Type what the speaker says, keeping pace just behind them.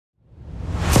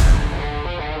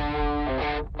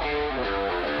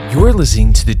You're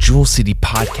listening to the Jewel City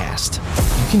Podcast.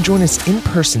 You can join us in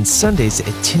person Sundays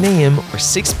at 10 a.m. or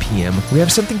 6 p.m. We have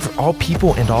something for all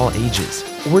people and all ages.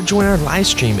 Or join our live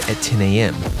stream at 10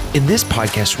 a.m. In this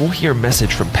podcast, we'll hear a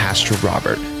message from Pastor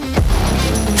Robert.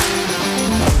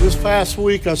 This past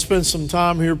week, I spent some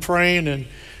time here praying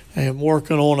and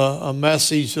working on a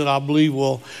message that I believe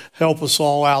will help us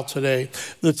all out today.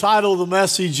 The title of the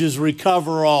message is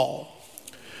Recover All.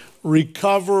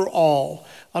 Recover All.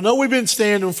 I know we've been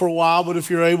standing for a while, but if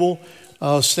you're able,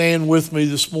 stand with me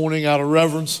this morning out of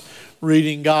reverence,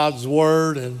 reading God's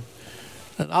Word. And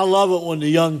I love it when the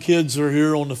young kids are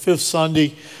here on the fifth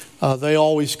Sunday. They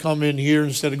always come in here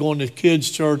instead of going to kids'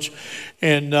 church.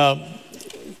 And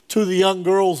two of the young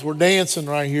girls were dancing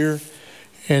right here.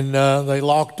 And they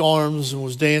locked arms and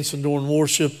was dancing during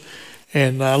worship.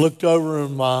 And I looked over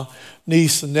and my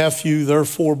niece and nephew, their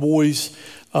four boys,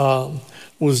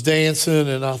 was dancing,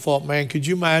 and I thought, man, could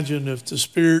you imagine if the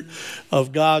Spirit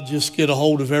of God just get a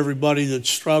hold of everybody that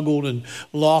struggled and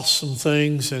lost some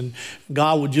things, and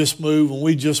God would just move and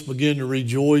we just begin to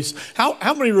rejoice. How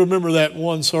many remember that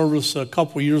one service a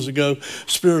couple of years ago,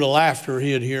 Spirit of Laughter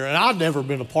hit here? And I'd never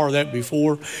been a part of that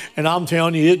before, and I'm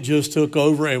telling you, it just took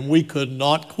over and we could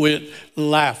not quit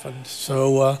laughing.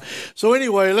 So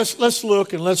anyway, let's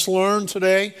look and let's learn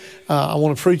today. I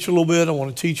want to preach a little bit. I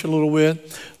want to teach a little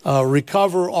bit.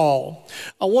 Recover all.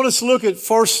 I want us to look at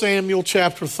 1 Samuel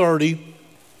chapter 30,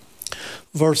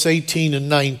 verse 18 and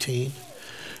 19.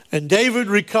 And David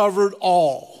recovered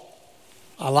all.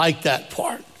 I like that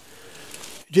part.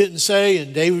 It didn't say,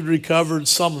 and David recovered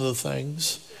some of the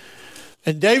things.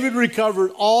 And David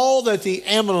recovered all that the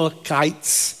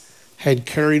Amalekites had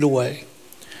carried away.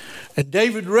 And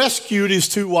David rescued his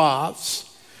two wives.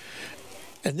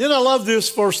 And then I love this,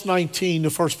 verse 19,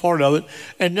 the first part of it.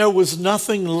 And there was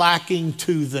nothing lacking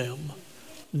to them.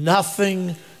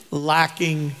 Nothing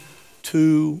lacking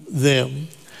to them.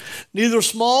 Neither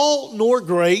small nor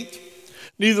great,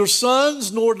 neither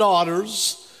sons nor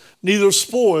daughters, neither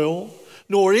spoil,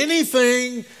 nor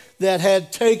anything that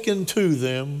had taken to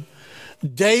them.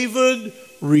 David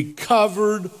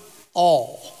recovered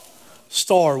all.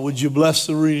 Star, would you bless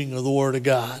the reading of the Word of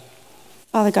God?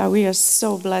 Father God, we are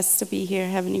so blessed to be here,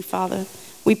 Heavenly Father.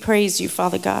 We praise you,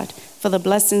 Father God, for the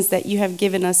blessings that you have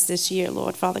given us this year,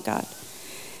 Lord, Father God.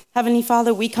 Heavenly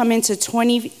Father, we come into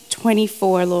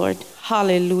 2024, Lord.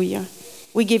 Hallelujah.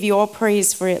 We give you all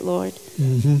praise for it, Lord.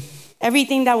 Mm-hmm.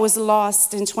 Everything that was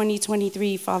lost in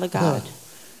 2023, Father God,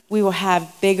 we will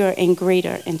have bigger and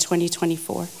greater in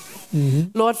 2024.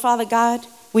 Mm-hmm. Lord, Father God,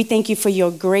 we thank you for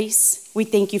your grace. We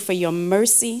thank you for your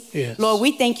mercy. Yes. Lord,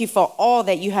 we thank you for all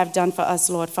that you have done for us,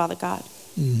 Lord, Father God.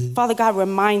 Mm-hmm. Father God,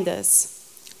 remind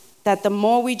us that the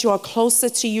more we draw closer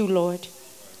to you, Lord,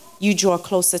 you draw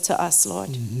closer to us,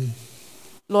 Lord. Mm-hmm.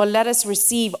 Lord, let us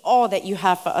receive all that you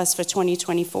have for us for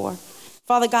 2024.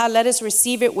 Father God, let us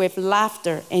receive it with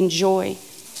laughter and joy.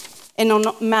 And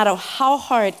no matter how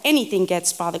hard anything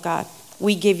gets, Father God,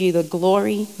 we give you the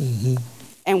glory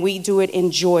and we do it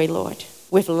in joy, Lord,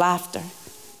 with laughter.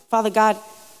 Father God,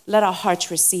 let our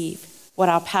hearts receive what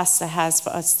our pastor has for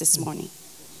us this morning.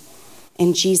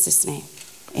 In Jesus' name,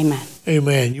 amen.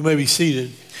 Amen. You may be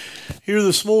seated. Here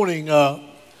this morning,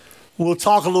 we'll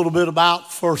talk a little bit about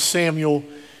 1 Samuel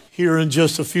here in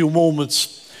just a few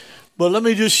moments. But let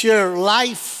me just share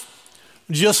life,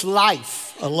 just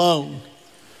life alone.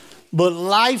 But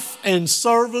life and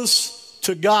service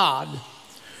to God.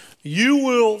 You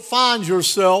will find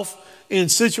yourself in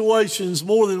situations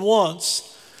more than once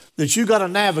that you got to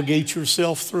navigate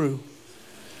yourself through.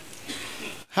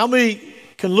 How many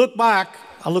can look back?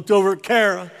 I looked over at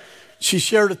Kara. She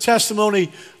shared a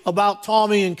testimony about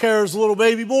Tommy and Kara's little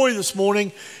baby boy this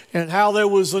morning and how there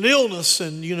was an illness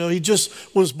and, he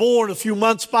just was born a few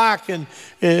months back and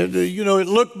it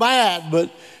looked bad, but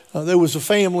there was a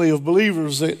family of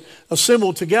believers that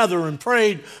assembled together and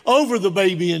prayed over the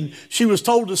baby, and she was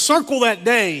told to circle that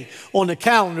day on the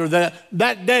calendar,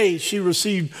 that day she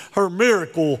received her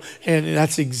miracle, and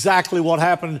that's exactly what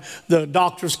happened. The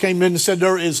doctors came in and said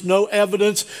there is no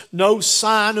evidence, no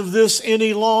sign of this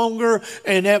any longer,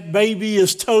 and that baby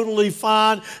is totally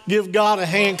fine. Give God a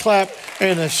hand clap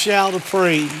and a shout of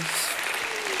praise.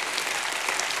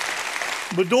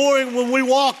 But when we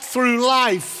walk through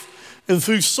life, and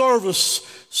through service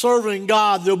Serving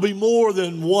God, there'll be more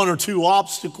than one or two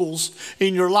obstacles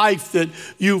in your life that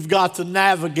you've got to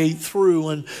navigate through.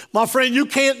 And my friend, you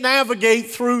can't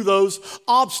navigate through those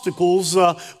obstacles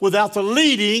without the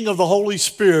leading of the Holy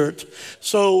Spirit.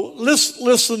 So let's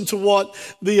listen to what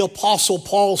the Apostle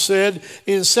Paul said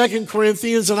in 2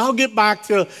 Corinthians, and I'll get back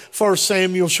to 1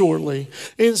 Samuel shortly.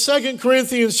 In 2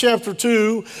 Corinthians chapter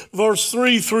 2, verse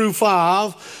 3 through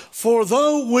 5, for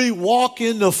though we walk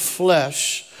in the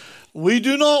flesh, we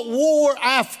do not war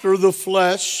after the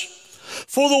flesh,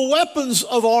 for the weapons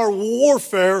of our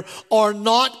warfare are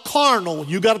not carnal.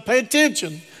 You got to pay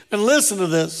attention and listen to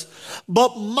this.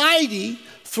 But mighty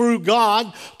through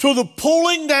God to the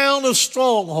pulling down of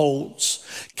strongholds,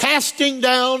 casting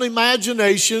down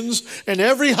imaginations and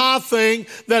every high thing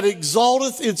that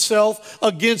exalteth itself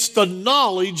against the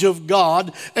knowledge of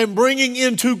God, and bringing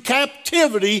into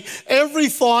captivity every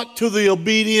thought to the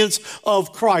obedience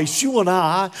of Christ. You and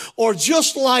I are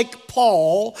just like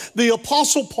Paul, the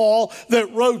Apostle Paul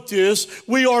that wrote this.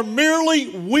 We are merely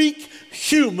weak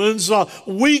humans,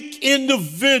 weak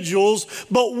individuals,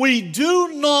 but we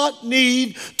do not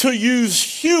need to use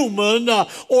human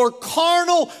or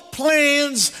carnal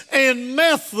plans and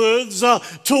methods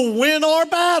to win our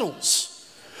battles.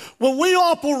 When we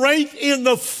operate in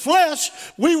the flesh,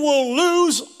 we will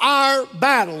lose our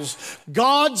battles.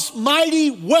 God's mighty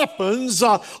weapons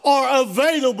are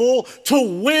available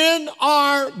to win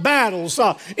our battles.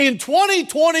 In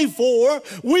 2024,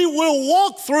 we will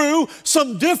walk through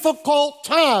some difficult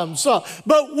times,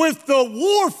 but with the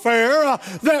warfare,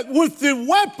 with the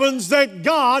weapons that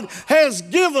God has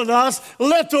given us,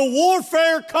 let the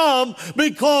warfare come,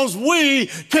 because we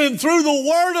can, through the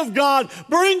Word of God,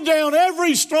 bring down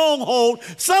every stronghold.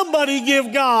 Somebody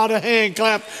give God a hand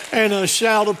clap and a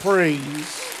shout of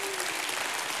praise.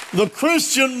 The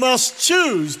Christian must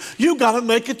choose. You got to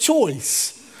make a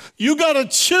choice. You got to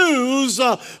choose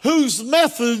whose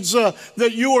methods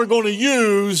that you are going to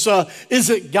use. Is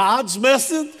it God's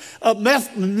method?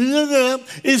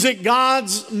 Is it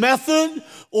God's method,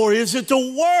 or is it the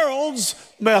world's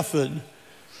method?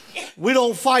 We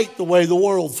don't fight the way the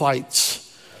world fights.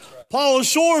 Paul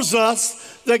assures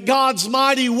us that God's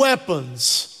mighty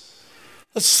weapons.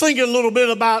 Let's think a little bit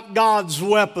about God's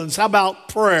weapons. How about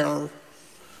prayer?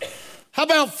 How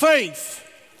about faith?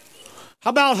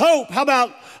 How about hope? How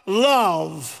about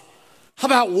love? How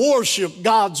about worship?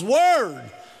 God's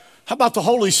word? How about the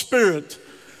Holy Spirit?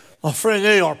 My friend,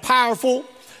 they are powerful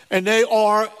and they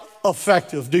are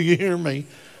effective. Do you hear me?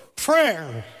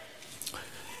 Prayer.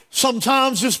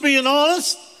 Sometimes, just being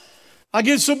honest, I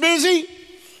get so busy,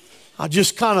 I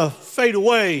just kind of fade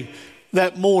away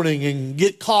that morning and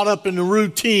get caught up in the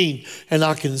routine, and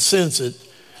I can sense it.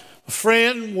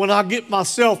 Friend, when I get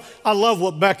myself, I love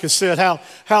what Becca said,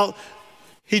 how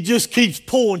he just keeps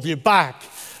pulling you back.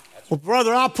 Well,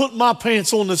 brother, I put my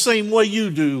pants on the same way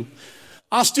you do.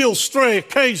 I still stray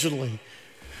occasionally.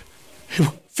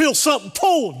 Feel something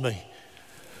pulling me.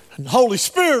 And the Holy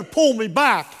Spirit pulled me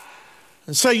back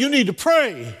and say, you need to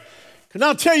pray. Can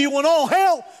I tell you, when all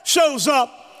hell shows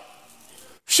up,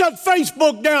 shut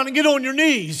Facebook down and get on your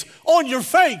knees, on your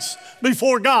face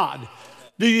before God.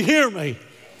 Do you hear me?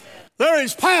 There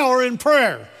is power in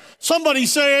prayer. Somebody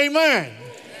say amen.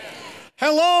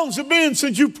 How long's it been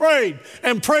since you prayed,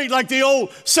 and prayed like the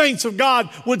old saints of God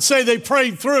would say they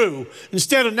prayed through,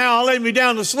 instead of now I lay me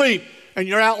down to sleep and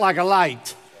you're out like a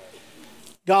light?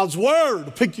 God's word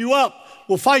will pick you up,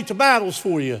 will fight the battles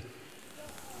for you.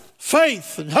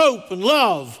 Faith and hope and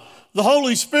love, the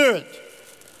Holy Spirit.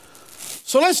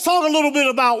 So let's talk a little bit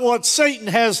about what Satan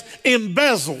has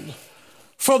embezzled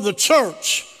from the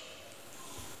church.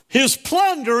 His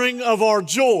plundering of our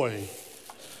joy.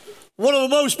 One of the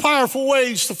most powerful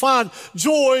ways to find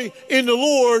joy in the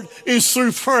Lord is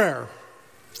through prayer,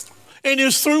 and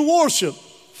is through worship.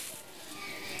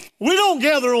 We don't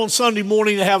gather on Sunday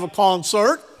morning to have a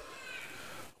concert.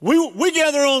 We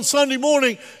gather on Sunday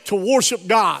morning to worship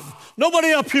God.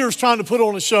 Nobody up here is trying to put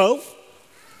on a show.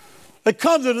 They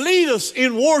come to lead us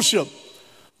in worship.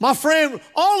 My friend,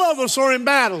 all of us are in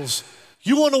battles.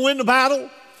 You want to win the battle?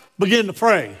 Begin to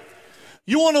pray.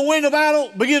 You want to win the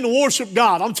battle? Begin to worship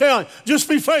God. I'm telling you, just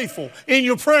be faithful in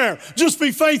your prayer. Just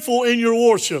be faithful in your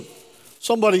worship.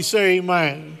 Somebody say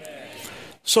amen.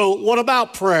 So what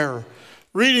about prayer?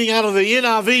 Reading out of the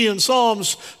NIV in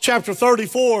Psalms chapter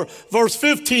 34, verse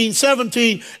 15,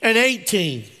 17, and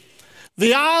 18.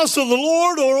 The eyes of the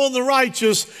Lord are on the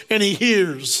righteous, and he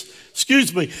hears.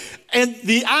 And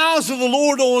the eyes of the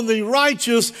Lord are on the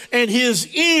righteous, and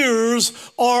his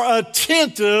ears are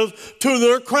attentive to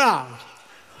their cry.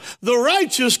 The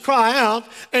righteous cry out,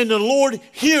 and the Lord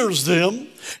hears them,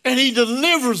 and he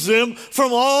delivers them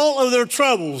from all of their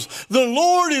troubles. The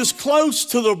Lord is close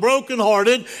to the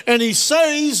brokenhearted, and he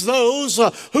saves those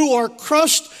who are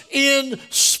crushed in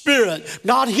spirit.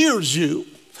 God hears you.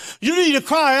 You need to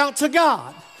cry out to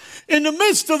God. In the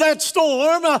midst of that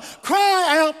storm,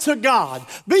 cry out to God.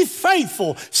 Be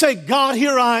faithful. Say, God,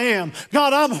 here I am.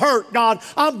 God, I'm hurt. God,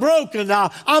 I'm broken.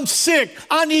 I'm sick.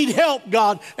 I need help,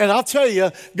 God. And I'll tell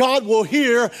you, God will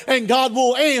hear and God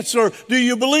will answer. Do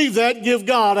you believe that? Give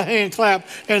God a hand clap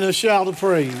and a shout of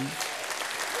praise.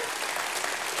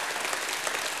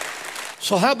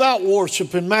 So how about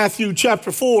worship in Matthew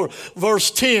chapter 4,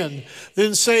 verse 10?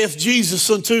 Then saith Jesus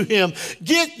unto him,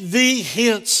 Get thee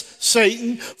hence,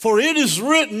 Satan, for it is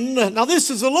written, now this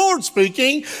is the Lord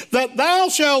speaking, that thou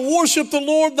shalt worship the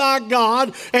Lord thy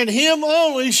God, and him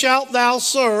only shalt thou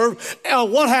serve.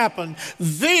 What happened?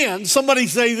 Then, somebody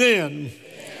say then.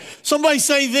 Somebody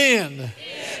say then.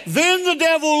 Then the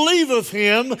devil leaveth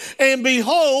him, and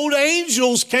behold,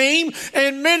 angels came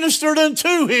and ministered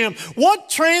unto him. What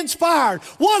transpired?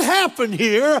 What happened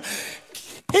here?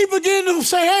 He began to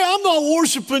say, hey, I'm not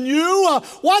worshiping you.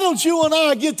 Why don't you and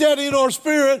I get that in our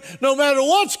spirit? No matter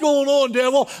what's going on,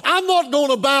 devil, I'm not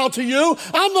going to bow to you.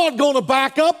 I'm not going to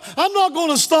back up. I'm not going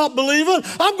to stop believing.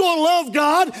 I'm going to love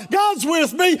God. God's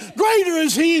with me. Greater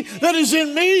is he that is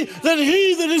in me than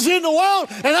he that is in the world.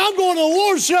 And I'm going to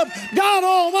worship God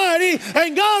Almighty.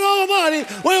 And God Almighty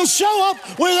will show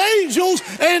up with angels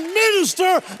and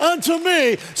minister unto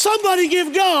me. Somebody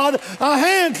give God a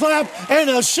hand clap and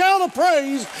a shout of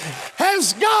praise.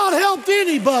 Has God helped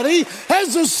anybody?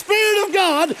 Has the Spirit of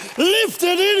God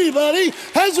lifted anybody?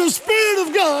 Has the Spirit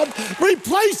of God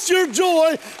replaced your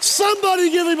joy?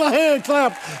 Somebody give him a hand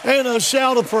clap and a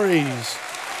shout of praise.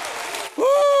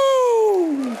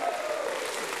 Woo!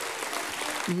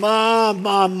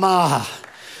 My.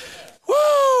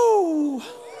 Woo!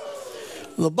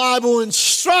 The Bible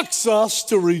instructs us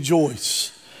to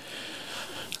rejoice.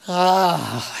 I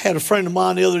had a friend of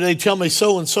mine the other day tell me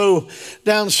so-and-so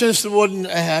down in Cincinnati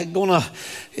wasn't going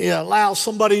to allow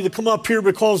somebody to come up here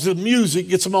because the music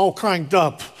gets them all cranked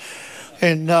up.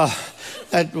 And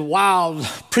that wild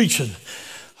preaching,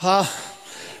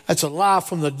 that's a lie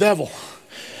from the devil.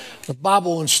 The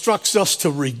Bible instructs us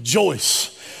to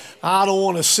rejoice. I don't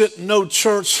want to sit in no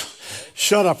church.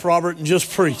 Shut up, Robert, and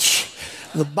just preach.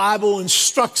 The Bible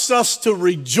instructs us to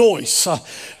rejoice.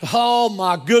 Oh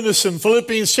my goodness, in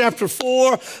Philippians chapter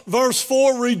 4, verse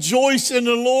 4, rejoice in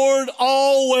the Lord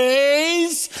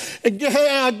always.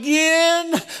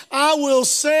 Again, I will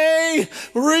say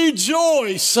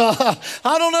rejoice. I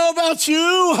don't know about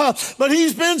you, but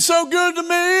he's been so good to me.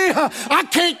 I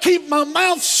can't keep my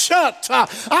mouth shut.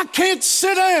 I can't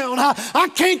sit down. I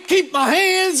can't keep my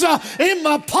hands in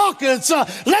my pockets.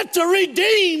 Let the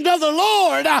redeemed of the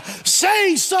Lord say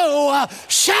so.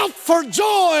 Shout for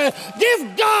joy.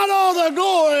 Give God all the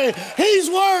glory. He's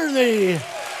worthy.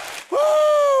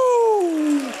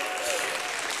 Woo!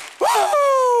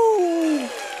 Woo!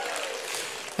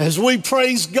 As we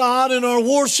praise God in our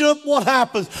worship, what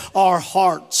happens? Our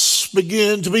hearts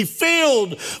begin to be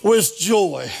filled with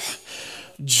joy.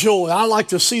 Joy. I like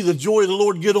to see the joy of the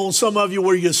Lord get on some of you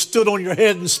where you stood on your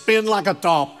head and spin like a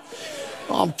top.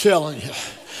 I'm telling you.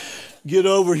 Get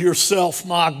over yourself,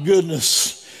 my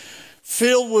goodness.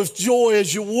 Filled with joy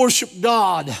as you worship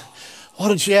God. Why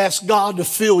don't you ask God to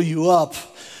fill you up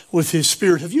with his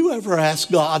Spirit? Have you ever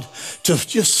asked God to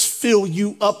just fill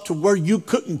you up to where you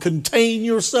couldn't contain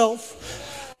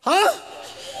yourself? Huh?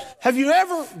 Have you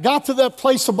ever got to that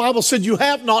place the Bible said you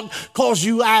have not because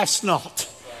you ask not?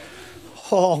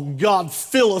 Oh, God,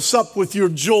 fill us up with your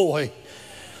joy.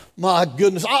 My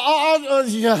goodness.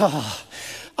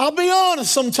 I'll be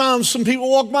honest, sometimes some people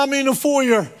walk by me in the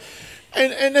foyer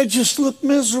and they just look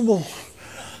miserable.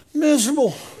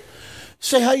 Miserable.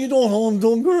 Say, how you doing? Oh, I'm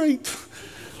doing great.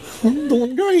 I'm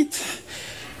doing great.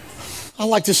 I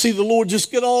like to see the Lord just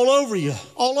get all over you.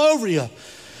 All over you.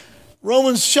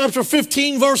 Romans chapter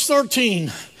 15, verse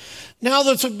 13. Now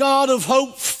that the God of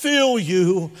hope fill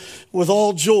you with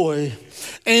all joy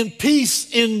and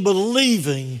peace in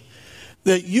believing,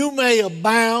 that you may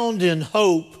abound in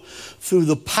hope through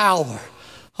the power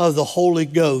of the Holy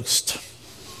Ghost.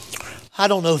 I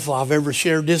don't know if I've ever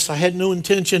shared this. I had no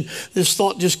intention. This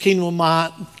thought just came to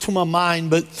my mind,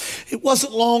 but it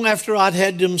wasn't long after I'd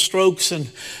had them strokes,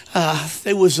 and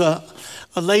there was a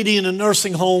lady in a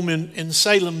nursing home in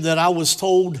Salem that I was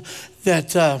told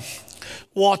that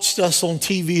watched us on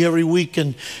TV every week,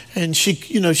 and she,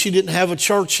 she didn't have a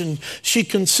church, and she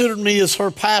considered me as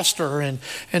her pastor, and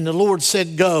the Lord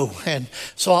said go. And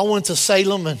so I went to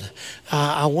Salem, and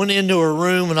I went into her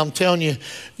room, and I'm telling you,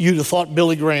 you'd have thought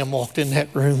Billy Graham walked in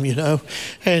that room,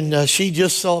 and she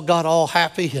just got all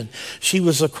happy, and she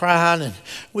was crying, and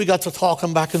we got to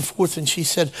talking back and forth, and she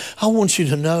said, I want you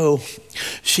to know,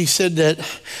 she said that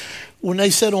when they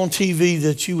said on TV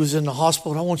that you was in the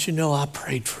hospital, I want you to know I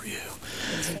prayed for you.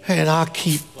 And I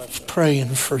keep praying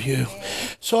for you.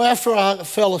 So after I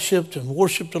fellowshiped and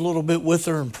worshiped a little bit with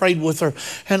her and prayed with her,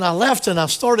 and I left and I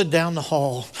started down the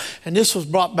hall. And this was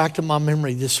brought back to my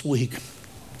memory this week.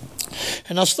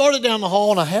 And I started down the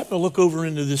hall, and I happened to look over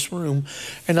into this room,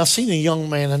 and I seen a young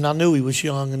man, and I knew he was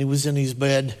young, and he was in his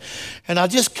bed. And I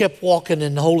just kept walking,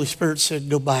 and the Holy Spirit said,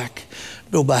 go back,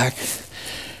 go back.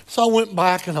 So I went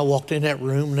back and I walked in that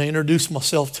room and I introduced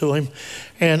myself to him,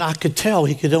 and I could tell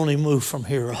he could only move from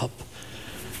here up.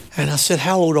 And I said,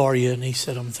 how old are you? And he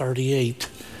said, I'm 38.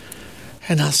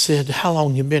 And I said, how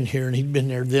long you been here? And he'd been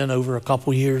there then over a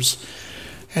couple years.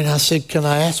 And I said, can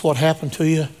I ask what happened to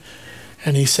you?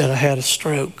 And he said, I had a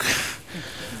stroke.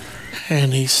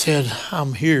 And he said,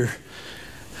 I'm here.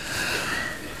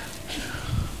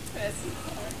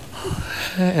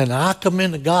 And I come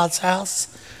into God's house,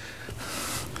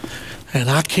 and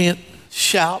I can't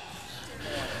shout.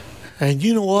 And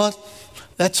you know what?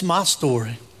 That's my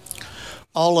story.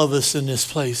 All of us in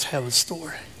this place have a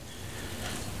story.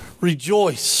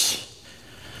 Rejoice.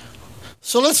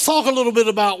 So let's talk a little bit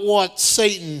about what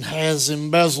Satan has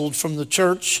embezzled from the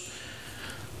church.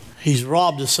 He's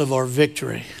robbed us of our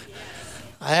victory.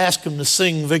 I asked him to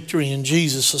sing Victory in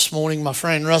Jesus this morning. My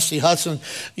friend Rusty Hudson,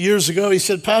 years ago, he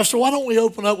said, Pastor, why don't we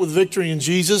open up with Victory in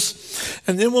Jesus?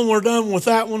 And then when we're done with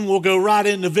that one, we'll go right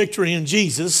into Victory in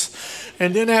Jesus.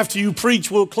 And then after you preach,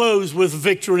 we'll close with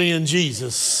Victory in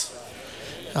Jesus.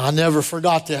 I never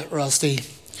forgot that, Rusty.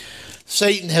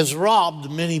 Satan has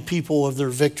robbed many people of their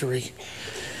victory.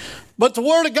 But the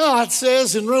Word of God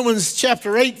says in Romans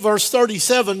chapter 8, verse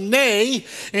 37, nay,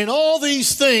 in all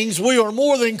these things we are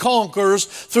more than conquerors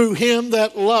through him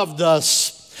that loved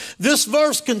us. This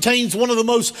verse contains one of the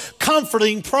most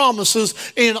comforting promises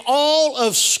in all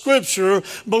of Scripture.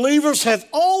 Believers have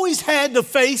always had to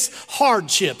face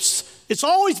hardships. It's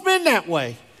always been that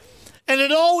way, and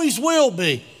it always will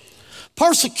be.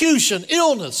 Persecution,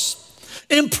 illness,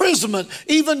 imprisonment,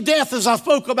 even death, as I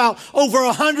spoke about, over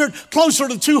 100, closer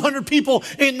to 200 people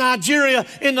in Nigeria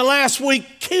in the last week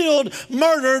killed,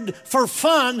 murdered for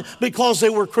fun because they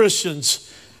were Christians.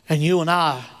 And you and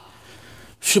I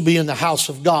should be in the house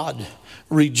of God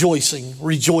rejoicing,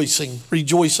 rejoicing,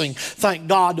 rejoicing. Thank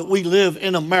God that we live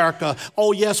in America.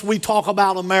 Oh yes, we talk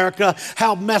about America,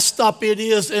 how messed up it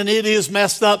is, and it is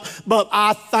messed up, but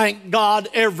I thank God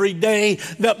every day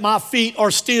that my feet are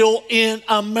still in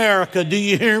America. Do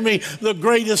you hear me? The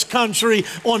greatest country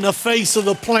on the face of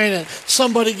the planet.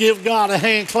 Somebody give God a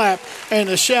hand clap and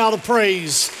a shout of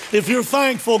praise. If you're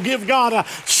thankful, give God a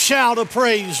shout of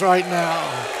praise right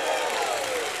now.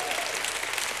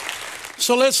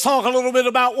 So let's talk a little bit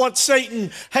about what Satan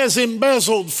has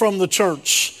embezzled from the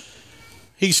church.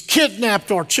 He's kidnapped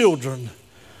our children.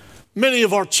 Many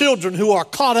of our children who are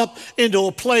caught up into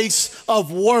a place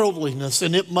of worldliness,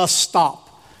 and it must stop.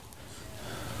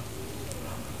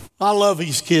 I love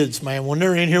these kids, man. When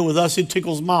they're in here with us, it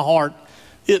tickles my heart.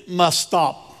 It must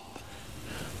stop.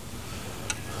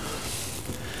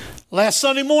 Last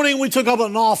Sunday morning, we took up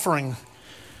an offering,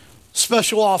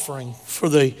 special offering for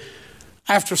the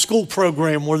after-school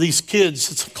program where these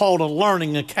kids, it's called a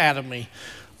Learning Academy.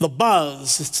 The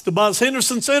Buzz. It's the Buzz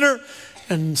Henderson Center,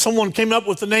 and someone came up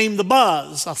with the name The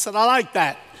Buzz. I said, I like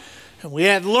that. And we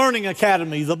had Learning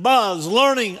Academy, The Buzz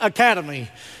Learning Academy.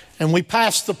 And we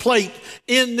passed the plate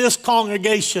in this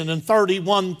congregation, and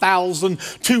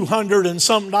 $31,200 and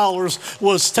some dollars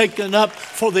was taken up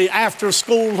for the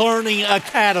After-School Learning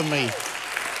Academy.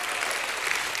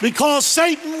 Because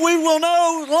Satan, we will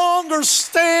no longer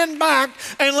stand back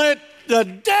and let the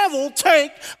devil take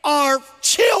our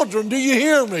children. Do you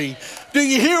hear me? Do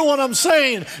you hear what I'm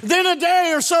saying? Then a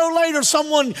day or so later,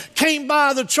 someone came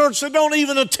by the church that don't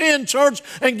even attend church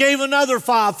and gave another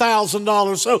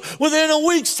 $5,000. So within a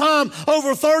week's time,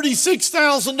 over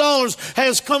 $36,000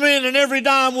 has come in, and every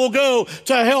dime will go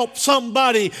to help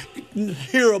somebody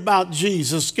hear about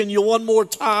Jesus. Can you one more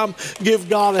time give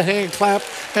God a hand clap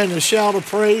and a shout of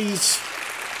praise?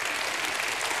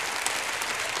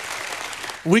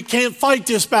 We can't fight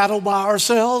this battle by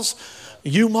ourselves.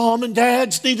 You mom and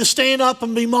dads need to stand up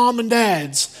and be mom and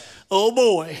dads. Oh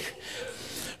boy.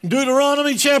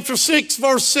 Deuteronomy chapter 6,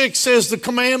 verse 6 says, the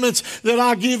commandments that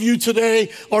I give you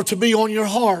today are to be on your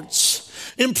hearts.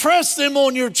 Impress them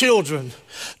on your children.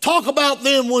 Talk about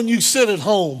them when you sit at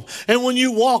home and when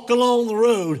you walk along the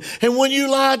road and when you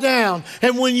lie down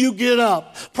and when you get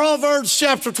up. Proverbs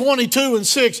chapter 22 and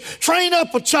 6, train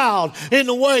up a child in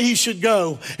the way he should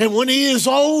go, and when he is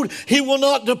old, he will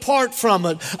not depart from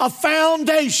it. A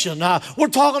foundation, we're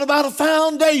talking about a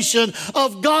foundation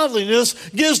of godliness,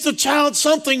 gives the child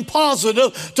something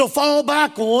positive to fall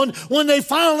back on when they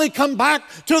finally come back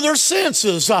to their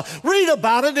senses. Read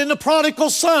about it in the prodigal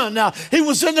son. He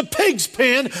was in the pig's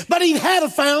pen, but he had a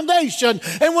foundation.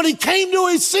 And when he came to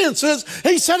his senses,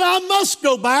 he said, I must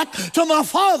go back to my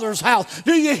father's house.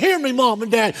 Do you hear me, Mom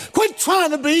and Dad? Quit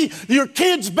trying to be your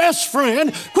kid's best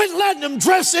friend. Quit letting them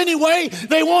dress any way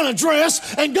they want to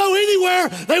dress and go anywhere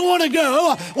they want to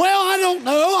go. Well, I don't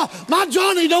know. My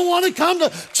Johnny don't want to come to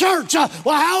church.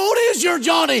 Well, how old is your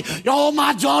Johnny? Oh,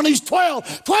 my Johnny's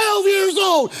 12 years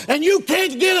old, and you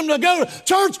can't get him to go to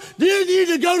church. You need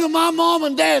to go to my mom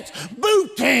and dad's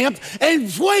boot camp and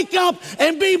wake up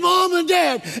and be mom and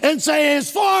dad and say,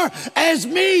 as far as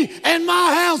me and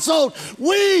my household,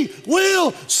 we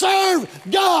will serve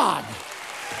God.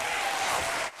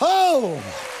 Oh.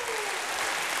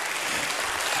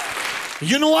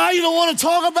 You know why you don't want to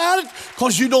talk about it?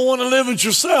 Because you don't want to live it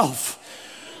yourself.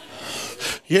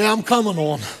 Yeah, I'm coming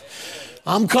on.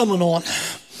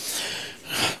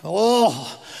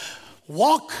 Oh,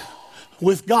 walk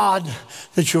with God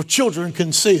that your children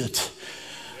can see it.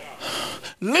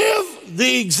 Live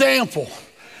the example.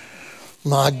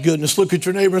 My goodness, look at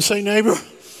your neighbor and say, neighbor,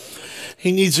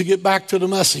 he needs to get back to the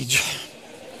message.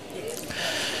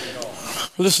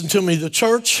 Listen to me, the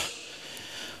church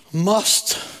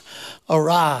must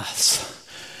arise,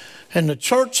 and the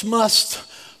church must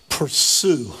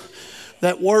pursue.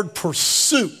 That word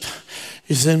pursuit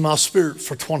is in my spirit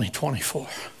for 2024.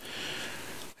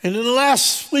 And in the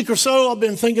last week or so, I've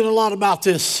been thinking a lot about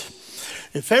this.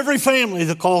 If every family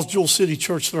that calls Jewel City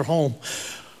Church their home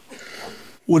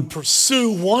would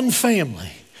pursue one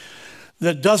family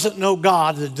that doesn't know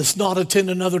God, that does not attend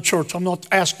another church, I'm not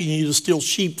asking you to steal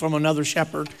sheep from another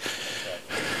shepherd.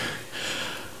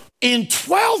 In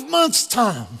 12 months'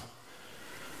 time,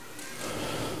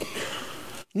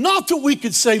 not that we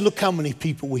could say, look how many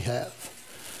people we have,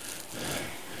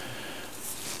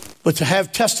 but to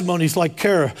have testimonies like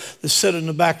Kara that sat in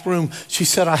the back room. She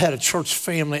said, I had a church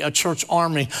family, a church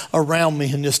army around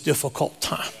me in this difficult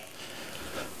time.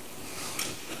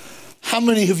 How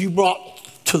many have you brought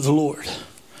to the Lord?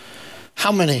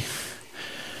 How many?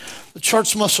 The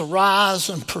church must arise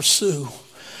and pursue.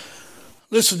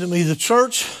 Listen to me, the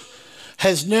church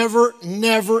has never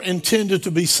intended to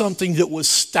be something that was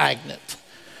stagnant.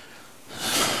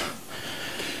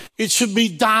 It should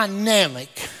be dynamic.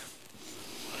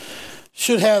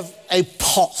 Should have a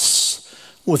pulse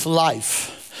with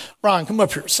life. Brian, come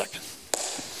up here a second.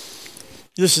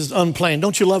 This is unplanned.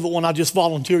 Don't you love it when I just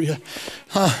volunteer you?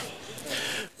 Huh?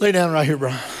 Lay down right here,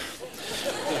 Brian.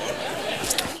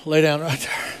 Lay down right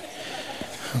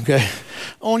there. Okay.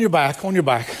 On your back.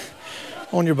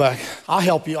 I'll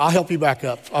help you back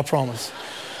up. I promise.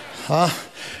 Huh?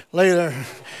 Lay there.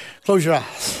 Close your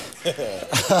eyes.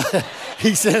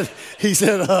 He said,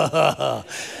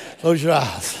 close your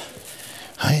eyes.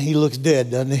 He looks dead,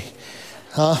 doesn't he?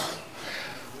 Huh?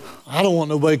 I don't want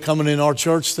nobody coming in our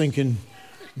church thinking,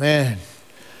 man,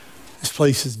 this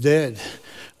place is dead.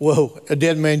 Whoa, a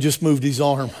dead man just moved his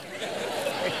arm.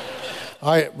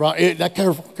 All right,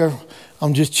 careful.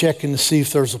 I'm just checking to see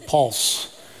if there's a pulse.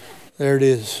 There it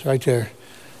is, right there.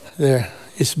 There,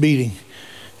 it's beating.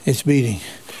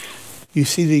 You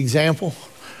see the example?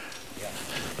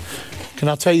 Can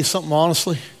I tell you something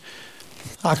honestly?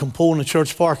 I can pull in the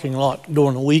church parking lot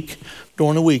during the week,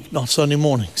 not Sunday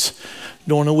mornings,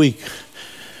 during the week.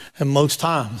 And most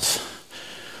times,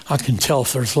 I can tell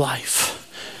if there's life.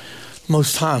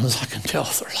 Most times, I can tell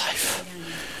if there's life.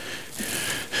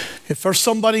 If there's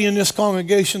somebody in this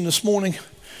congregation this morning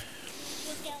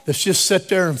that's just sat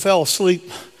there and fell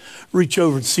asleep, reach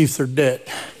over and see if they're dead.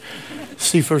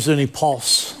 See if there's any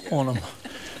pulse on them.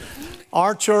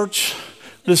 Our church,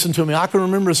 listen to me, I can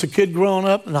remember as a kid growing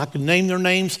up, and I can name their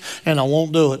names, and I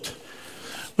won't do it.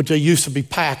 But they used to be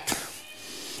packed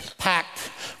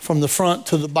from the front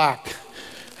to the back.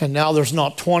 And now there's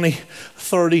not 20,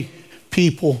 30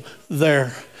 people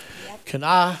there. Can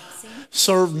I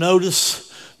serve notice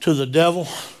to the devil?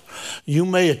 You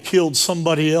may have killed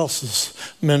somebody else's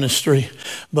ministry,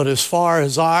 but as far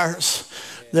as ours,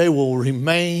 they will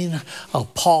remain a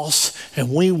pause,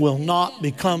 and we will not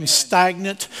become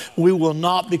stagnant. We will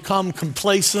not become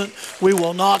complacent. We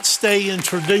will not stay in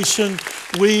tradition.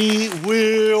 We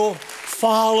will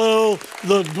follow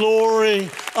the glory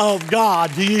of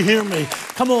God. Do you hear me?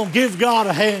 Come on, give God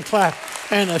a hand clap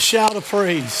and a shout of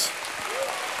praise.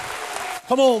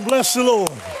 Come on, bless the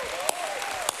Lord.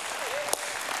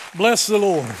 Bless the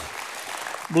Lord.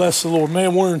 Bless the Lord.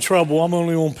 Man, we're in trouble. I'm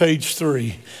only on page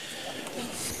 3.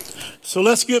 So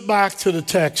let's get back to the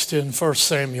text in 1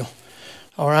 Samuel.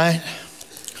 All right?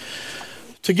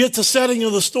 To get the setting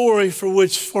of the story for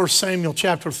which 1 Samuel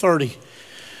chapter 30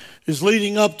 is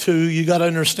leading up to, you got to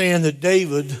understand that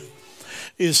David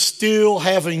is still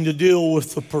having to deal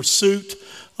with the pursuit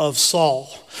of Saul.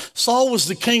 Saul was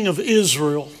the king of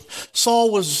Israel.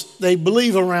 Saul was, they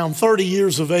believe, around 30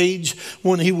 years of age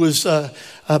when he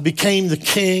became the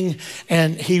king,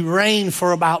 and he reigned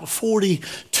for about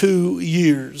 42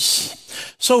 years.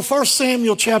 So 1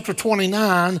 Samuel chapter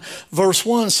 29 verse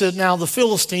 1 said, now the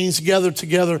Philistines gathered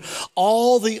together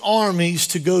all the armies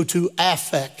to go to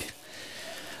Aphek.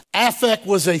 Aphek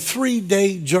was a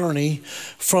 3-day journey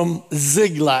from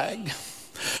Ziklag.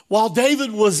 While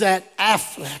David was at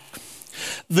Aphek,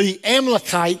 the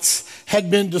Amalekites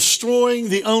had been destroying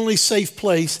the only safe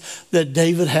place that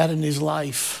David had in his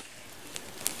life.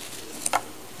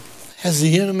 Has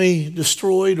the enemy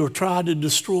destroyed or tried to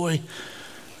destroy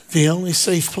the only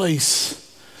safe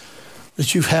place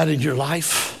that you've had in your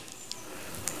life?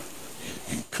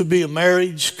 Could be a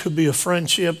marriage, could be a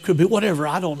friendship, could be whatever,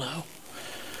 I don't know.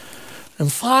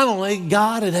 And finally,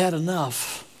 God had had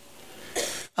enough.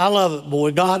 I love it,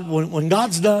 boy. God, when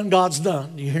God's done, God's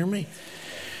done. Do you hear me?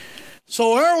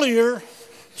 So earlier,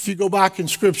 if you go back in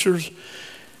scriptures,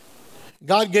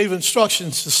 God gave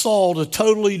instructions to Saul to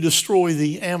totally destroy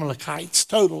the Amalekites,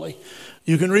 totally.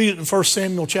 You can read it in 1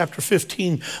 Samuel chapter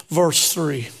 15, verse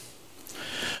 3.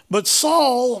 But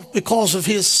Saul, because of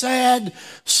his sad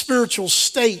spiritual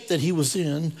state that he was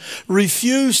in,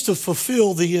 refused to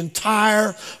fulfill the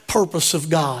entire purpose of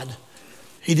God.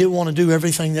 He didn't want to do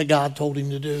everything that God told him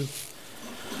to do.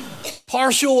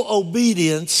 Partial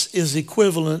obedience is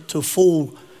equivalent to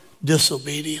full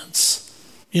disobedience.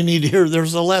 You need to hear,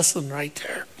 there's a lesson right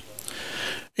there.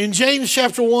 In James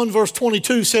chapter 1 verse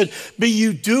 22 said, be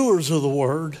you doers of the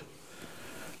word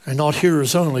and not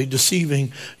hearers only,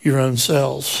 deceiving your own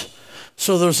selves.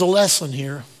 So there's a lesson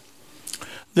here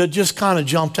that just kind of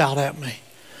jumped out at me.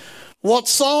 What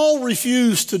Saul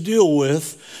refused to deal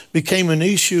with became an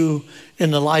issue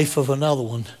in the life of another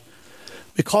one.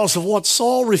 Because of what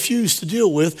Saul refused to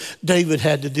deal with, David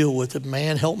had to deal with it.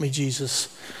 Man, help me,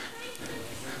 Jesus.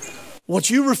 What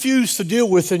you refuse to deal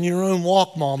with in your own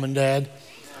walk, Mom and Dad,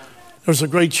 there's a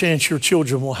great chance your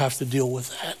children will have to deal with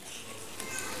that.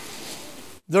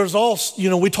 There's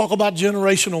also, we talk about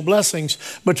generational blessings,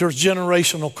 but there's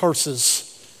generational curses.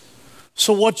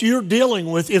 So what you're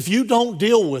dealing with, if you don't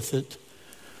deal with it,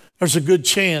 there's a good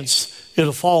chance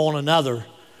it'll fall on another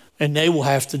and they will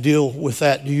have to deal with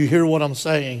that. Do you hear what I'm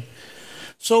saying?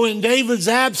 So in David's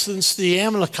absence, the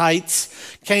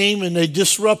Amalekites came and they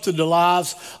disrupted the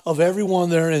lives of everyone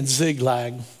there in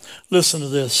Ziklag. Listen to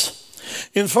this.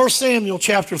 In 1 Samuel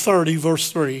chapter 30,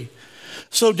 verse 3,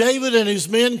 so David and his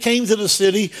men came to the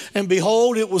city, and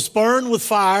behold, it was burned with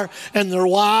fire, and their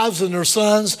wives and their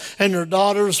sons and their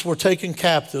daughters were taken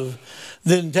captive.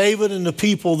 Then David and the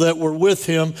people that were with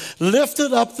him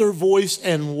lifted up their voice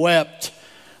and wept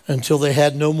until they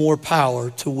had no more power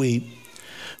to weep.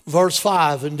 Verse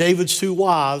 5, and David's 2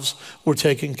 wives were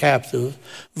taken captive.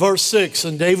 Verse 6,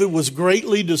 and David was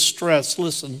greatly distressed,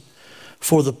 listen,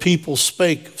 for the people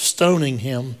spake of stoning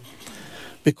him,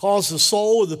 because the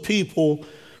soul of the people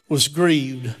was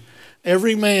grieved,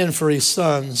 every man for his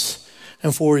sons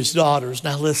and for his daughters.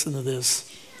 Now listen to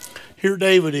this. Here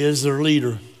David is, their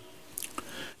leader,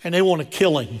 and they want to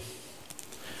kill him.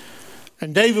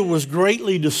 And David was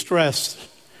greatly distressed,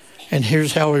 and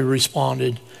here's how he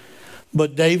responded.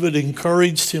 But David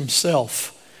encouraged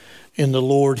himself in the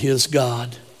Lord his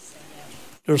God.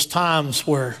 There's times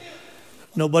where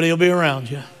nobody will be around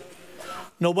you.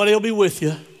 Nobody will be with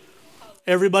you.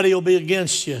 Everybody will be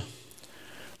against you.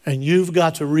 And you've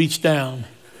got to reach down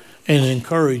and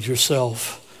encourage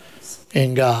yourself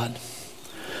in God.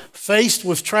 Faced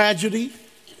with tragedy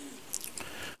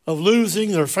of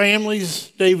losing their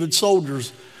families, David's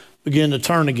soldiers began to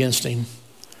turn against him.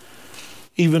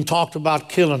 Even talked about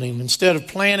killing him. Instead of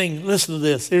planning, listen to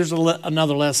this, here's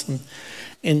another lesson.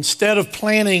 Instead of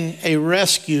planning a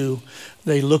rescue,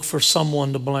 they look for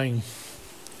someone to blame.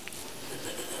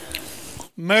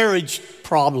 Marriage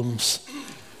problems.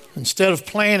 Instead of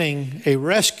planning a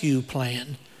rescue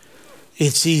plan,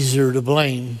 it's easier to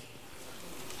blame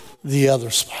the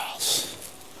other spouse.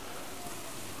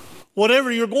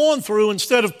 Whatever you're going through,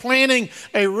 instead of planning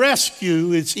a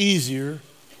rescue, it's easier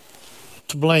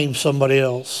to blame somebody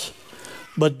else.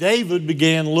 But David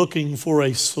began looking for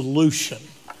a solution.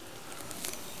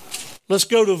 Let's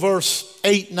go to verse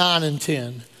 8, 9, and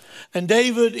 10. And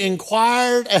David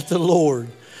inquired at the Lord,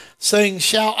 saying,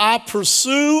 shall I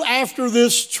pursue after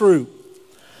this troop?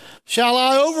 Shall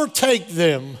I overtake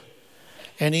them?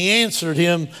 And he answered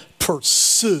him,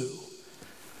 pursue.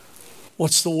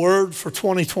 What's the word for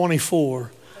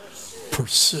 2024?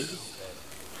 Pursue.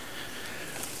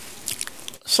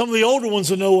 Some of the older ones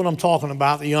will know what I'm talking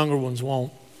about. The younger ones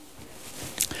won't.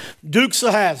 Dukes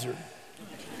of Hazzard.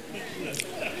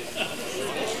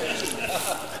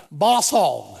 Boss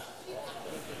Hogg.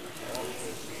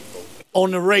 On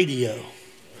the radio.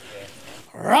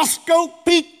 Roscoe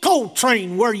P.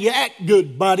 Coltrane, where you at,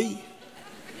 good buddy?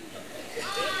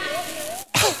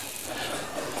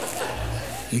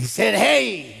 He said,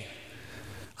 hey,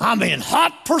 I'm in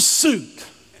hot pursuit.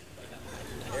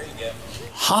 There you go.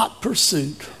 Hot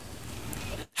pursuit.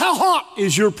 How hot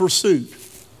is your pursuit?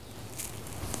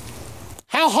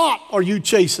 How hot are you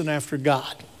chasing after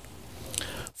God?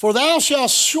 For thou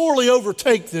shalt surely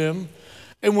overtake them,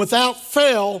 and without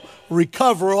fail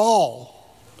recover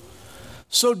all.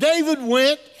 So David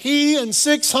went, he and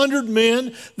 600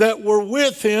 men that were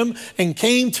with him, and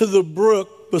came to the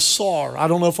brook Besar. I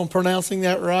don't know if I'm pronouncing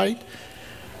that right.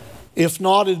 If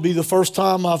not, it'd be the first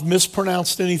time I've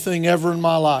mispronounced anything ever in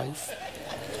my life.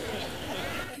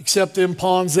 Except in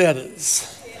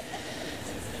Ponzettas.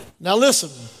 Now listen,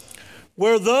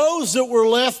 where those that were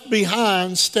left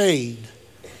behind stayed.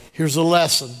 Here's a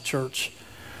lesson, church.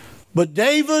 But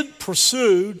David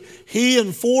pursued, he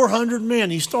and 400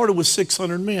 men. He started with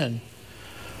 600 men.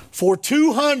 For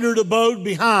 200 abode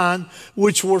behind,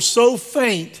 which were so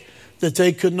faint that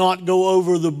they could not go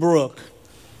over the brook.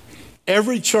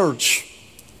 Every church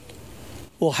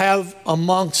will have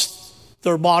amongst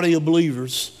their body of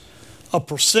believers a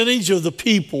percentage of the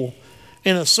people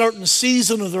in a certain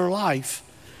season of their life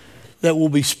that will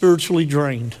be spiritually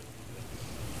drained,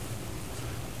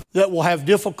 that will have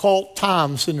difficult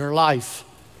times in their life.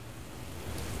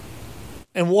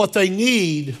 And what they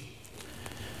need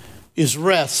is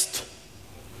rest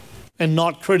and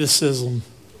not criticism.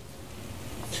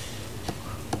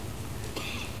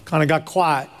 Kind of got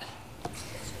quiet.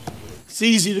 It's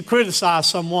easy to criticize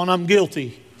someone. I'm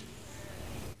guilty.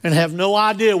 And have no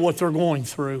idea what they're going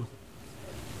through.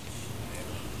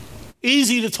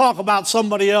 Easy to talk about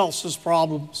somebody else's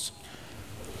problems.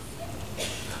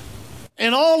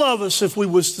 And all of us, if we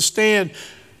was to stand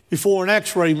before an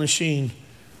x-ray machine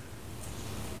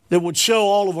that would show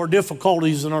all of our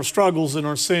difficulties and our struggles and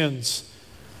our sins.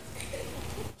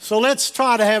 So let's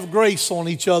try to have grace on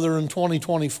each other in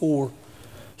 2024.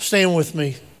 Stand with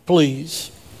me, please.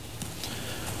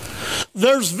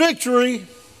 There's victory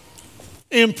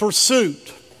in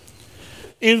pursuit.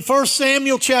 In 1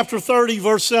 Samuel chapter 30,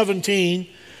 verse 17,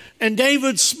 and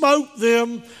David smote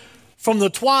them from the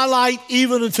twilight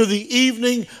even unto the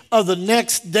evening of the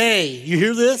next day. You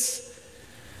hear this?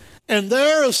 And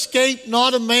there escaped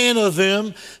not a man of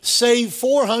them, save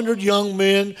 400 young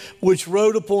men, which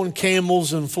rode upon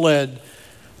camels and fled.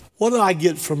 What do I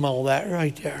get from all that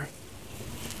right there?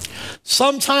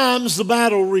 Sometimes the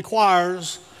battle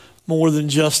requires more than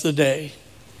just a day.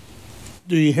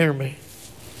 Do you hear me?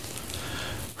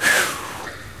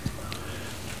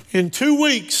 Whew. In 2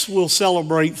 weeks, we'll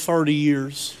celebrate 30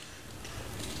 years.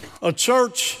 A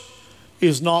church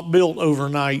is not built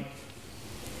overnight.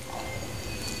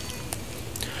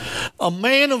 A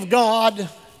man of God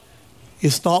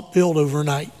is not built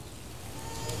overnight.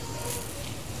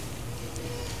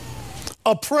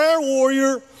 A prayer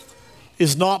warrior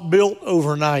is not built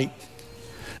overnight.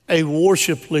 A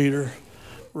worship leader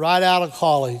right out of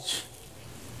college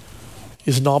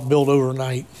is not built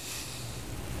overnight.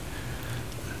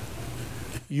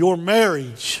 Your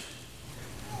marriage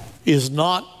is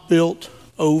not built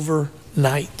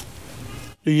overnight.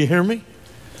 Do you hear me?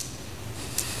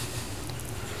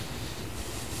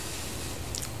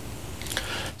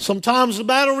 Sometimes the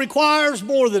battle requires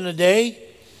more than a day.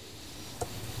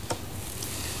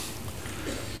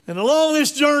 And along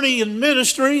this journey in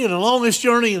ministry and along this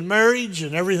journey in marriage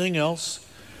and everything else,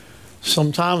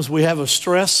 sometimes we have a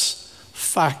stress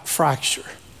fracture.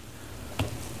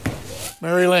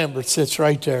 Mary Lambert sits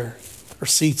right there. Her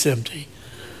seat's empty.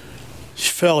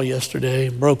 She fell yesterday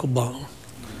and broke a bone.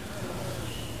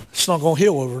 It's not going to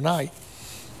heal overnight,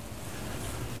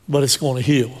 but it's going to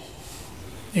heal.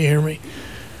 You hear me?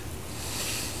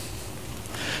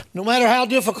 No matter how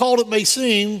difficult it may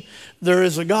seem, there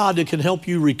is a God that can help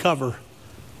you recover.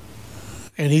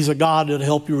 And He's a God that will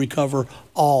help you recover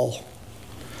all.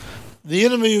 The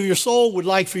enemy of your soul would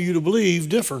like for you to believe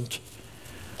different.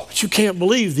 But you can't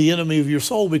believe the enemy of your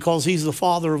soul because he's the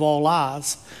father of all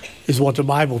lies, is what the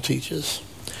Bible teaches.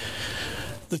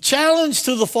 The challenge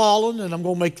to the fallen, and I'm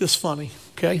going to make this funny,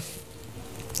 okay?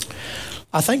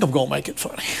 I think I'm going to make it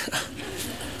funny.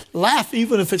 Laugh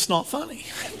even if it's not funny.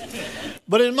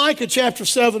 But in Micah chapter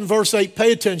 7, verse 8,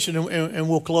 pay attention and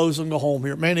we'll close and go home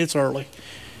here. Man, it's early.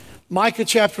 Micah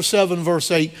chapter 7,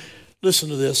 verse 8, listen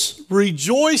to this.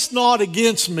 Rejoice not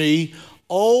against me,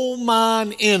 O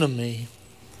mine enemy.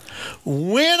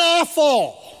 When I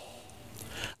fall,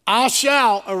 I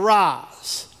shall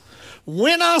arise.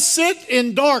 When I sit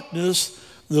in darkness,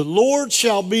 the Lord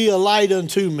shall be a light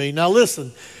unto me. Now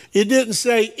listen, it didn't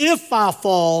say if I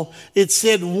fall, it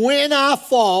said when I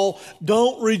fall,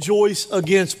 don't rejoice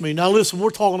against me. Now listen,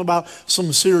 we're talking about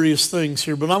some serious things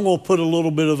here, but I'm going to put a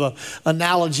little bit of an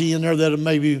analogy in there that'll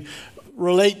maybe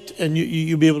relate and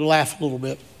you'll be able to laugh a little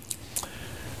bit.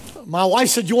 My wife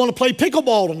said, you want to play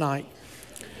pickleball tonight?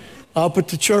 Up at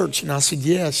the church. And I said,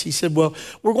 yes. She said, well,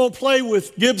 we're going to play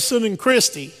with Gibson and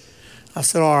Christy. I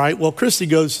said, all right. Well, Christy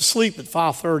goes to sleep at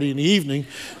 5:30 in the evening.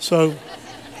 So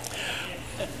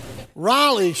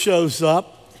Riley shows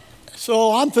up.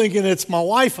 So I'm thinking it's my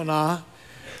wife and I.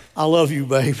 I love you,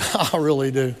 babe. I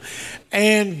really do.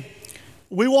 And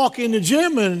we walk in the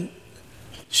gym and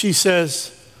she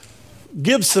says,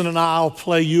 Gibson and I will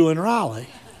play you and Riley.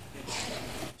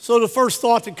 So the first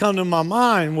thought that came to my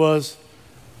mind was,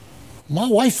 my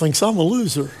wife thinks I'm a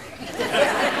loser.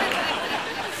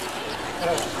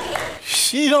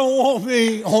 She don't want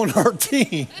me on her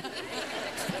team.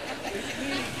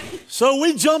 So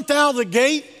we jumped out of the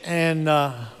gate and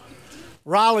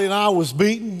Riley and I was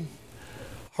beaten.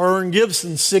 Her and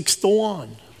Gibson 6-1.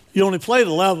 You only played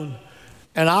 11.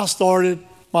 And I started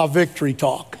my victory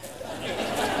talk.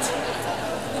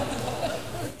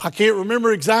 I can't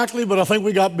remember exactly, but I think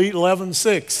we got beat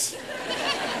 11-6.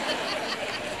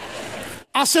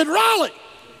 I said, Riley,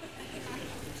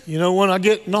 you know, when I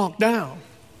get knocked down,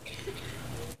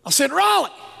 I said, Riley,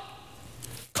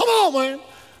 come on, man,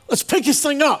 let's pick this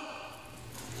thing up.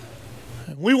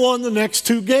 And we won the next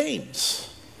 2 games.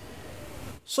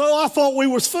 So I thought we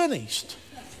was finished.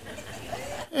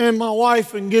 And my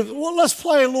wife and Gibson, well, let's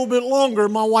play a little bit longer.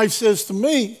 My wife says to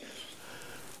me,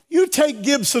 you take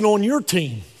Gibson on your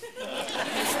team.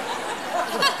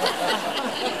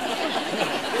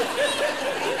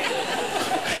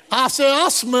 I said, I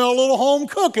smell a little home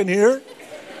cooking here.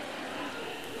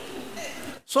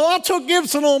 So I took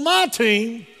Gibson on my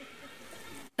team,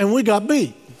 and we got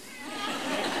beat.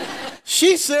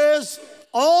 She says,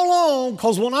 all along,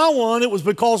 because when I won, it was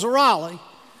because of Riley.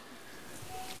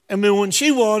 And then when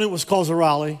she won, it was because of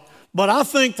Riley. But I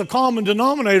think the common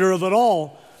denominator of it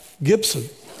all, Gibson.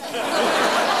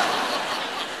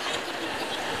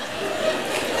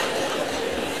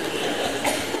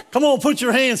 Come on, put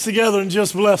your hands together and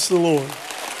just bless the Lord.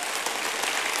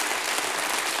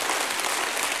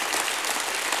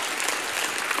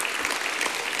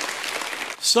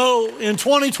 So in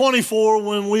 2024,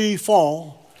 when we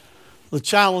fall, the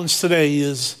challenge today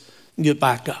is get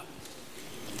back up.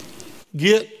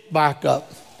 Get back up.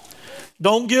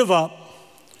 Don't give up.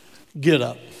 Get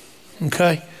up.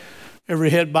 Okay? Every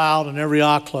head bowed and every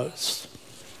eye closed.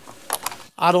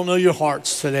 I don't know your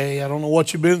hearts today. I don't know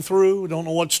what you've been through. I don't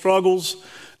know what struggles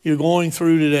you're going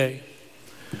through today.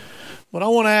 But I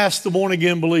want to ask the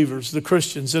born-again believers, the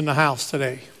Christians in the house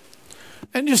today,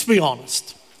 and just be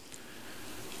honest.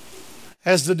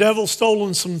 Has the devil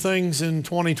stolen some things in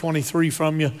 2023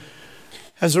 from you?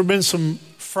 Has there been some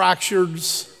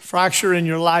fracture in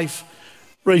your life?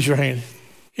 Raise your hand.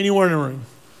 Anywhere in the room.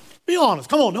 Be honest.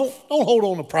 Come on, don't hold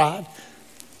on to pride.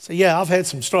 Say, yeah, I've had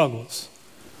some struggles.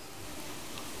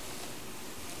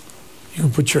 You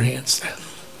can put your hands down.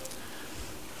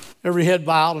 Every head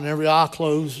bowed and every eye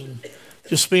closed. And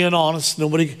just being honest.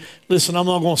 Listen, I'm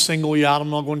not going to single you out. I'm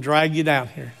not going to drag you down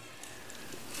here.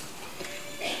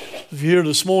 If you're here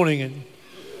this morning and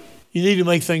you need to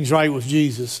make things right with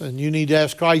Jesus and you need to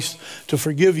ask Christ to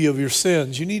forgive you of your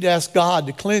sins, you need to ask God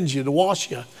to cleanse you, to wash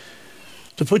you,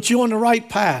 to put you on the right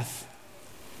path,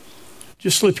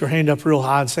 just slip your hand up real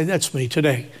high and say, that's me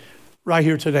today. Right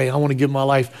here today, I want to give my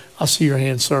life. I see your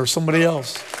hand, sir. Somebody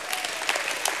else.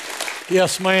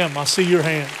 Yes, ma'am, I see your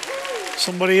hand.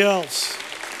 Somebody else.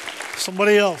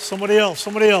 Somebody else. Somebody else.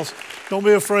 Somebody else. Don't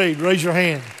be afraid. Raise your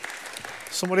hand.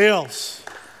 Somebody else.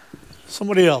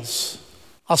 Somebody else.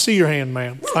 I see your hand,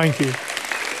 ma'am. Thank you.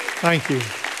 Thank you.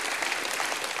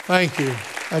 Thank you.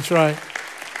 That's right.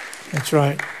 That's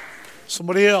right.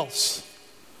 Somebody else.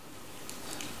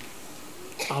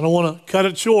 I don't want to cut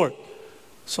it short.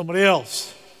 Somebody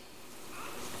else.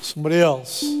 Somebody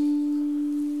else.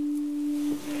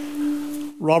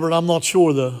 Robert, I'm not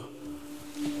sure the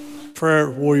prayer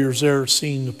warriors there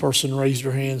seen the person raise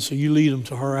their hand, so you lead them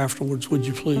to her afterwards, would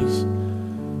you please?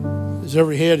 As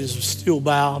every head is still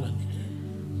bowed. And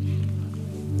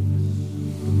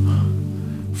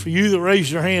for you that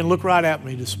raised your hand, look right at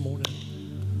me this morning.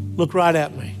 Look right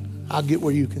at me. I'll get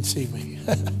where you can see me.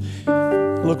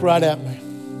 Look right at me.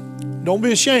 Don't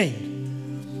be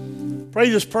ashamed. Pray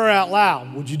this prayer out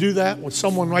loud. Would you do that? With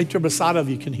someone right there beside of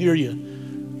you can hear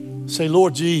you. Say,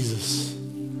 Lord Jesus,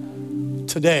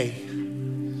 today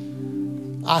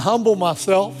I humble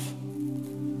myself.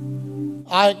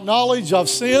 I acknowledge I've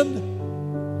sinned.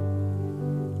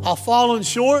 I've fallen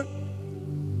short.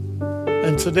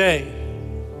 And today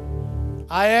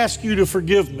I ask you to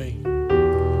forgive me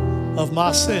of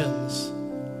my sins,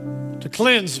 to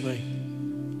cleanse me.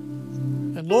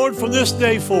 And Lord, from this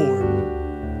day forward,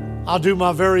 I'll do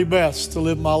my very best to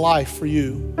live my life for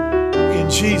you. In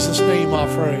Jesus' name I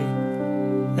pray,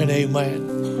 and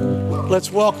amen.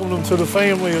 Let's welcome them to the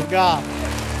family of God.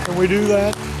 Can we do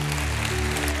that?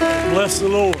 Bless the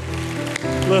Lord.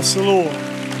 Bless the Lord.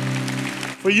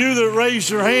 For you that raised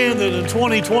your hand that in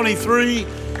 2023,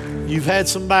 you've had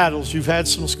some battles, you've had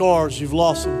some scars, you've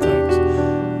lost some things.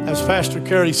 As Pastor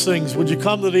Carey sings, would you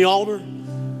come to the altar?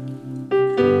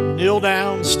 Kneel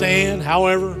down, stand,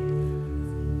 however,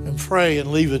 and pray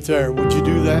and leave it there. Would you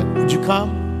do that? Would you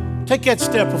come? Take that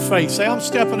step of faith. Say, I'm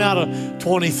stepping out of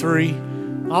 23.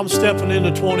 I'm stepping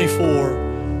into 24.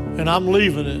 And I'm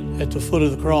leaving it at the foot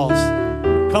of the cross.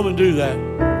 Come and do that.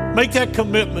 Make that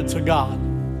commitment to God.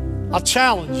 I'll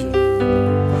challenge you.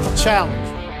 I'll challenge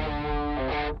you.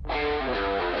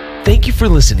 Thank you for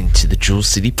listening to the Jewel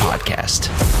City Podcast.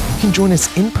 You can join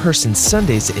us in person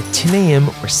Sundays at 10 a.m.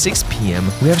 or 6 p.m.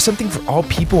 We have something for all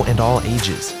people and all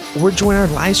ages. Or join our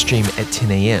live stream at 10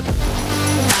 a.m.